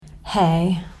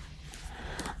Hey,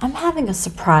 I'm having a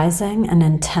surprising and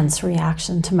intense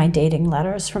reaction to my dating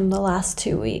letters from the last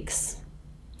 2 weeks.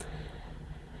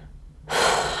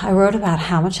 I wrote about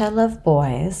how much I love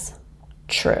boys,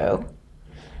 true.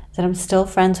 That I'm still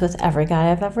friends with every guy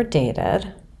I've ever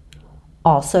dated,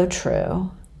 also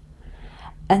true.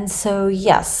 And so,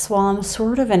 yes, while I'm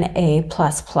sort of an A++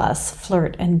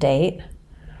 flirt and date,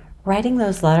 writing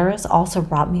those letters also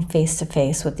brought me face to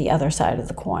face with the other side of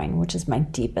the coin, which is my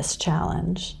deepest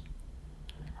challenge.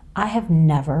 I have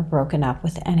never broken up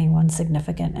with anyone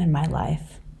significant in my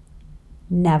life.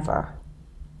 Never.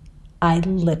 I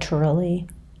literally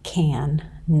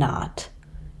cannot.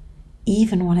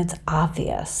 Even when it's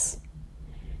obvious.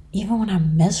 Even when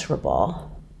I'm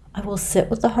miserable, I will sit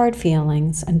with the hard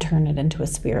feelings and turn it into a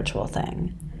spiritual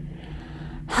thing.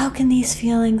 How can these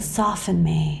feelings soften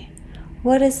me?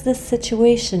 What is this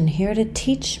situation here to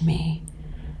teach me?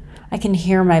 I can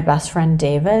hear my best friend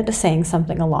David saying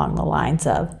something along the lines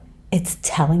of, "It's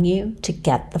telling you to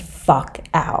get the fuck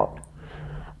out."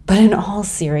 But in all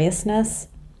seriousness,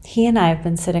 he and I have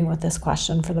been sitting with this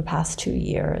question for the past 2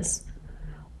 years.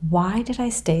 Why did I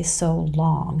stay so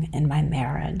long in my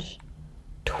marriage?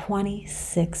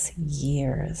 26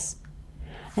 years.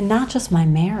 And not just my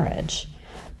marriage,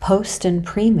 post and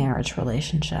pre-marriage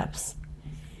relationships.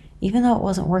 Even though it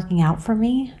wasn't working out for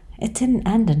me, it didn't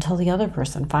end until the other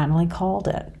person finally called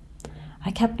it.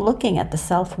 I kept looking at the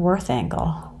self-worth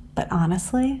angle, but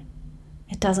honestly,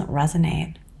 it doesn't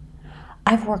resonate.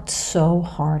 I've worked so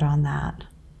hard on that.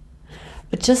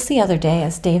 But just the other day,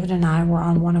 as David and I were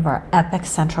on one of our epic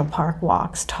Central Park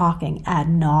walks talking ad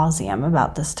nauseum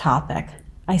about this topic,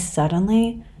 I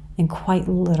suddenly and quite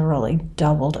literally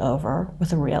doubled over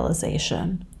with a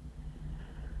realization.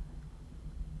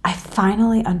 I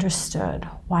finally understood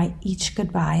why each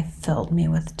goodbye filled me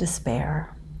with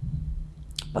despair.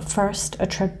 But first, a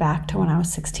trip back to when I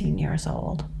was 16 years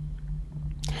old.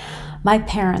 My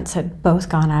parents had both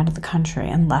gone out of the country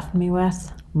and left me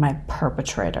with my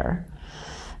perpetrator.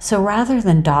 So rather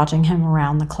than dodging him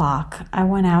around the clock, I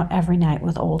went out every night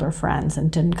with older friends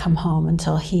and didn't come home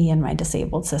until he and my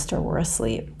disabled sister were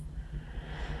asleep.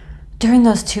 During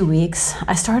those 2 weeks,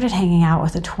 I started hanging out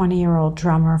with a 20-year-old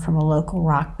drummer from a local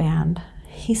rock band.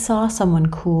 He saw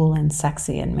someone cool and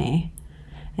sexy in me.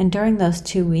 And during those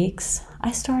 2 weeks,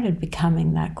 I started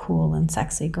becoming that cool and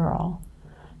sexy girl.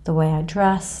 The way I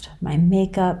dressed, my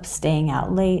makeup, staying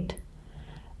out late.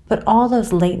 But all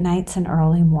those late nights and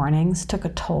early mornings took a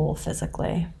toll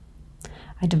physically.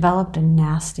 I developed a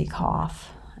nasty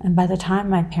cough, and by the time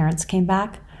my parents came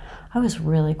back, I was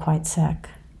really quite sick.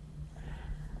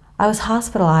 I was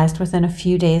hospitalized within a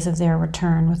few days of their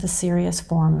return with a serious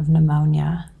form of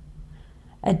pneumonia.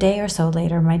 A day or so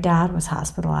later, my dad was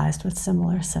hospitalized with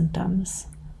similar symptoms.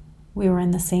 We were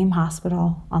in the same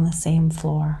hospital on the same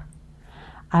floor.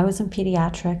 I was in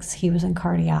pediatrics, he was in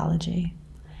cardiology.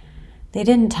 They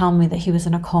didn't tell me that he was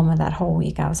in a coma that whole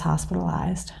week I was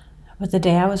hospitalized, but the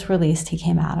day I was released, he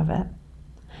came out of it.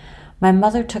 My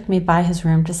mother took me by his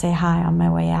room to say hi on my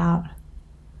way out.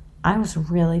 I was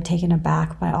really taken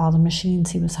aback by all the machines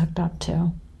he was hooked up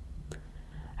to.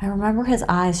 I remember his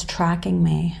eyes tracking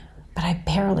me, but I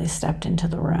barely stepped into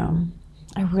the room.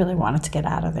 I really wanted to get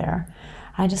out of there.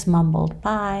 I just mumbled,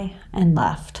 "Bye," and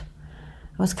left.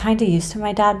 I was kind of used to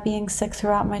my dad being sick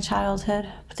throughout my childhood,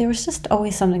 but there was just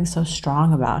always something so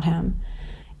strong about him.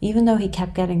 Even though he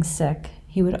kept getting sick,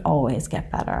 he would always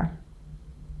get better.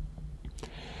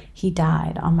 He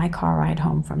died on my car ride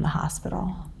home from the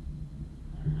hospital.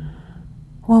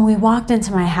 When we walked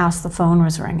into my house, the phone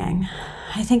was ringing.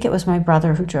 I think it was my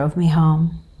brother who drove me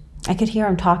home. I could hear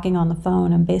him talking on the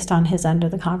phone, and based on his end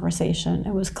of the conversation,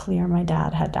 it was clear my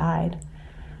dad had died.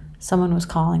 Someone was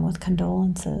calling with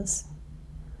condolences.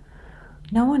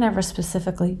 No one ever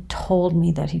specifically told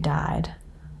me that he died.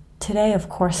 Today, of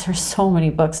course, there's so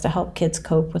many books to help kids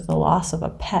cope with the loss of a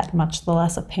pet, much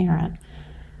less a parent.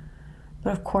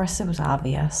 But of course, it was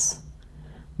obvious.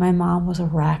 My mom was a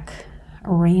wreck.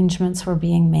 Arrangements were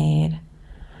being made.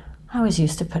 I was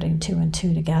used to putting 2 and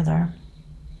 2 together.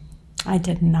 I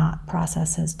did not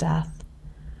process his death.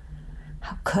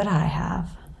 How could I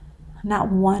have?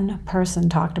 Not one person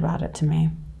talked about it to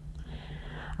me.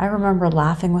 I remember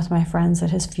laughing with my friends at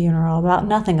his funeral about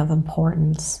nothing of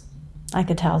importance. I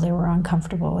could tell they were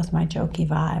uncomfortable with my jokey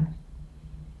vibe.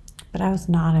 But I was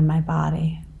not in my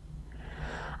body.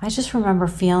 I just remember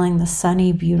feeling the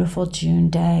sunny, beautiful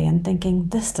June day and thinking,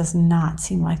 this does not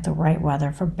seem like the right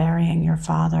weather for burying your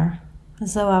father,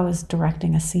 as though I was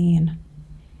directing a scene.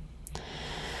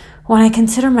 When I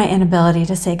consider my inability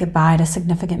to say goodbye to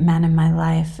significant men in my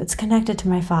life, it's connected to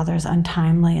my father's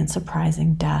untimely and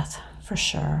surprising death, for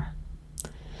sure.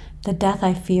 the death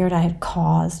I feared I had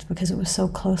caused because it was so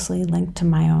closely linked to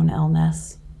my own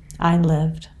illness. I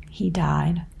lived, he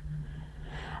died.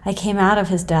 I came out of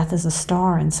his death as a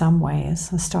star in some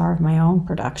ways, a star of my own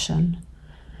production.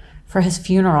 For his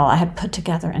funeral, I had put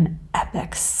together an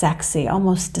epic, sexy,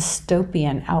 almost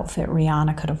dystopian outfit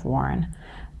Rihanna could have worn.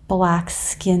 Black,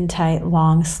 skin-tight,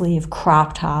 long-sleeve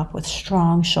crop top with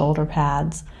strong shoulder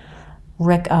pads,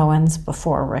 Rick Owens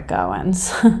before Rick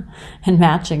Owens, and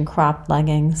matching cropped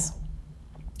leggings.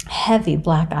 Heavy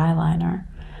black eyeliner.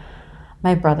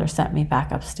 My brother sent me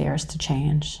back upstairs to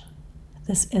change.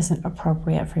 "This isn't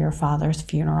appropriate for your father's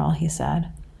funeral," he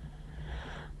said.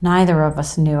 Neither of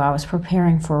us knew I was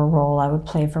preparing for a role I would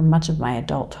play for much of my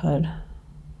adulthood.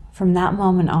 From that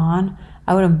moment on,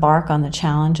 I would embark on the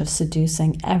challenge of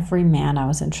seducing every man I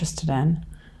was interested in.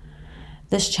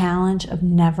 This challenge of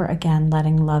never again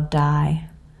letting love die,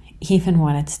 even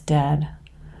when it's dead,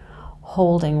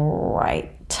 holding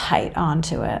right tight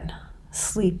onto it,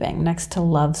 sleeping next to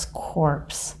love's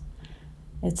corpse.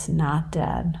 It's not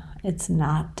dead. It's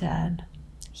not dead.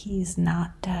 He's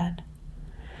not dead.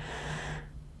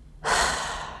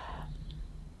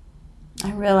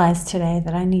 I realize today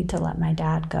that I need to let my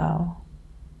dad go,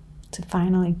 to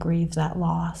finally grieve that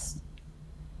loss.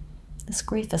 This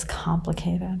grief is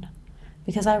complicated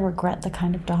because I regret the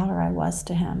kind of daughter I was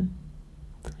to him.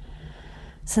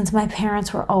 Since my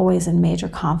parents were always in major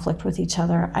conflict with each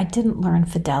other, I didn't learn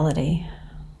fidelity.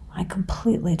 I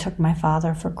completely took my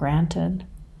father for granted.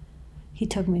 He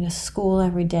took me to school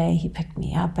every day. He picked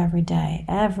me up every day.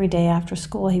 Every day after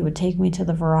school, he would take me to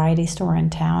the variety store in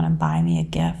town and buy me a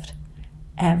gift.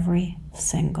 Every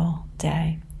single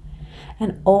day.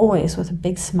 And always with a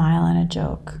big smile and a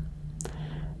joke.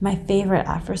 My favorite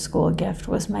after-school gift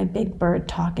was my Big Bird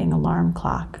talking alarm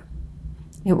clock.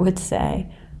 It would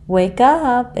say, "Wake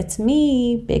up, it's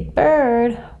me, Big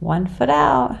Bird, 1 foot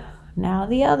out, now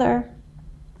the other."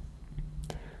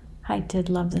 I did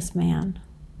love this man.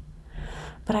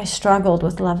 But I struggled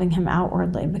with loving him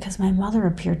outwardly because my mother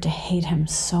appeared to hate him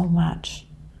so much.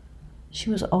 She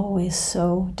was always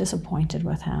so disappointed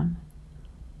with him,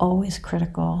 always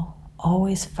critical,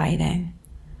 always fighting.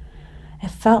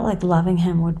 It felt like loving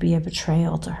him would be a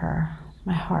betrayal to her,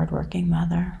 my hardworking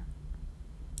mother.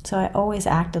 So I always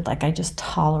acted like I just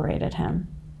tolerated him,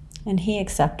 and he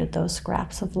accepted those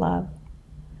scraps of love.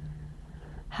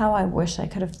 How I wish I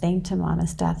could have thanked him on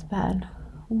his deathbed,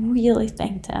 really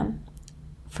thanked him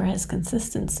for his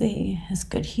consistency, his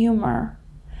good humor,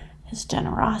 his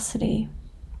generosity.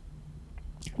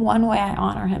 One way I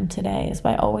honor him today is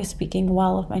by always speaking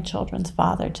well of my children's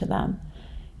father to them,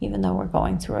 even though we're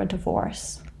going through a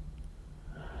divorce.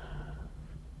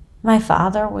 My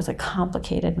father was a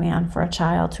complicated man for a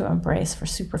child to embrace for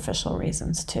superficial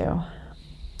reasons, too.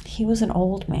 He was an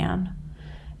old man.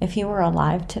 If he were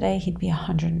alive today, he'd be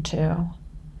 102.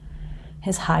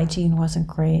 His hygiene wasn't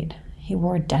great. He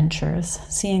wore dentures.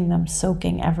 Seeing them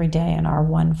soaking every day in our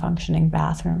one functioning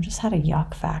bathroom just had a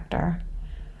yuck factor.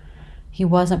 He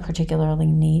wasn't particularly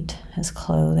neat, his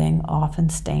clothing often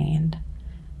stained.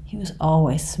 He was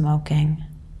always smoking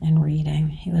and reading.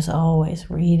 He was always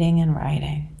reading and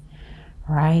writing.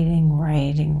 Writing.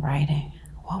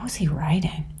 What was he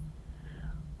writing?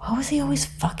 What was he always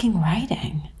fucking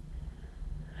writing?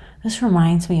 This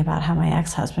reminds me about how my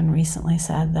ex-husband recently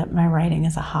said that my writing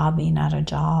is a hobby, not a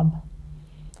job.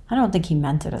 I don't think he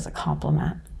meant it as a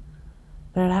compliment,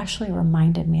 but it actually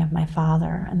reminded me of my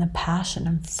father and the passion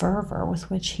and fervor with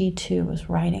which he too was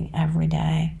writing every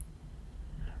day.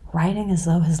 Writing as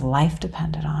though his life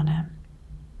depended on it.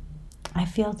 I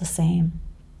feel the same.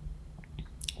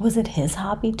 Was it his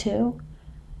hobby too?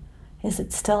 Is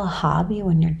it still a hobby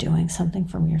when you're doing something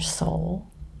from your soul?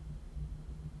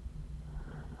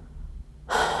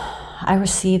 I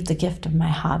received the gift of my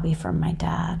hobby from my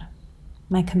dad,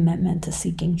 my commitment to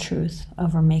seeking truth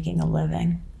over making a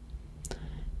living,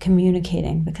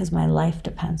 communicating because my life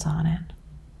depends on it,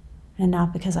 and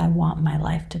not because I want my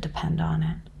life to depend on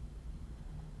it.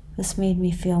 This made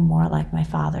me feel more like my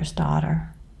father's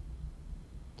daughter.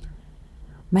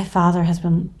 My father has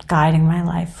been guiding my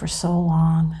life for so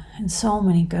long, in so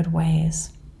many good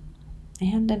ways,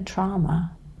 and in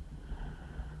trauma.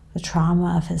 The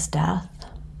trauma of his death,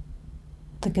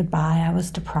 the goodbye I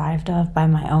was deprived of by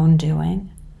my own doing,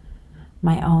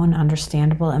 my own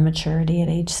understandable immaturity at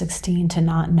age 16 to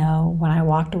not know when I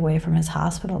walked away from his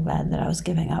hospital bed that I was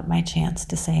giving up my chance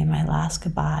to say my last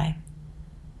goodbye,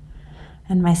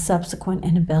 and my subsequent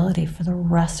inability for the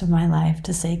rest of my life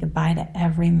to say goodbye to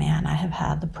every man I have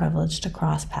had the privilege to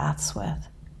cross paths with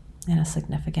in a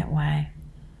significant way,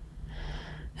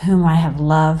 whom I have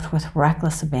loved with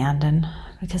reckless abandon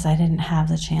because I didn't have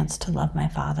the chance to love my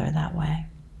father that way.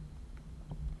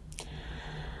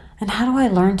 And how do I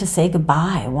learn to say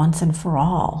goodbye once and for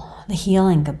all, the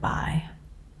healing goodbye?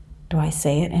 Do I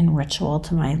say it in ritual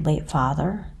to my late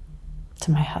father,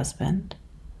 to my husband,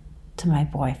 to my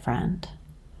boyfriend,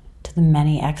 to the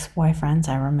many ex-boyfriends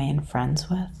I remain friends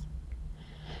with,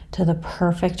 to the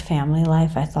perfect family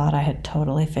life I thought I had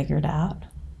totally figured out?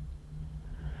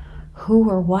 Who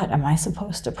or what am I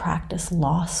supposed to practice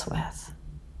loss with?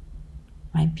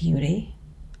 My beauty,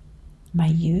 my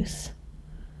youth,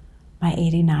 my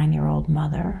 89-year-old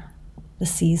mother, the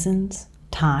seasons,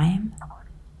 time,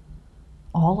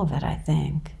 all of it, I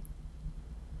think.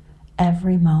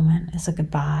 Every moment is a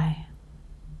goodbye,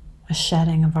 a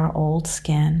shedding of our old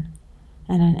skin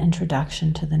and an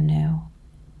introduction to the new.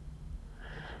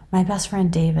 My best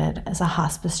friend David is a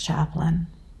hospice chaplain.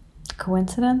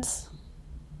 Coincidence?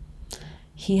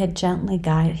 He has gently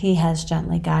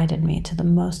guided me to the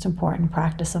most important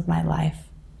practice of my life: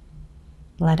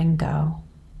 letting go,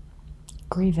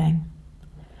 grieving,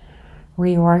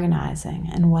 reorganizing,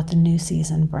 and what the new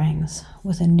season brings,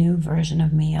 with a new version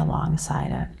of me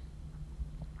alongside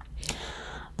it.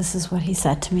 This is what he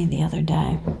said to me the other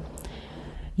day.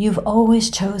 You've always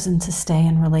chosen to stay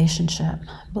in relationship,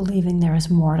 believing there is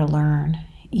more to learn,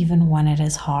 even when it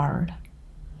is hard.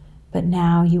 But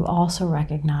now you also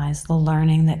recognize the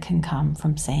learning that can come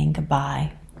from saying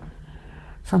goodbye,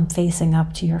 from facing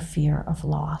up to your fear of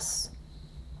loss.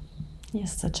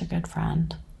 He's such a good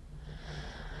friend.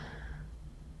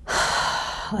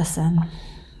 Listen,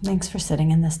 thanks for sitting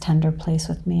in this tender place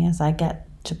with me as I get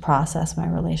to process my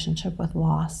relationship with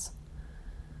loss.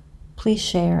 Please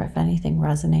share if anything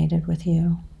resonated with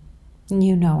you. And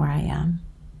you know where I am,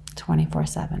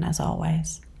 24/7 as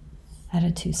always, at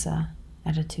atusa.com.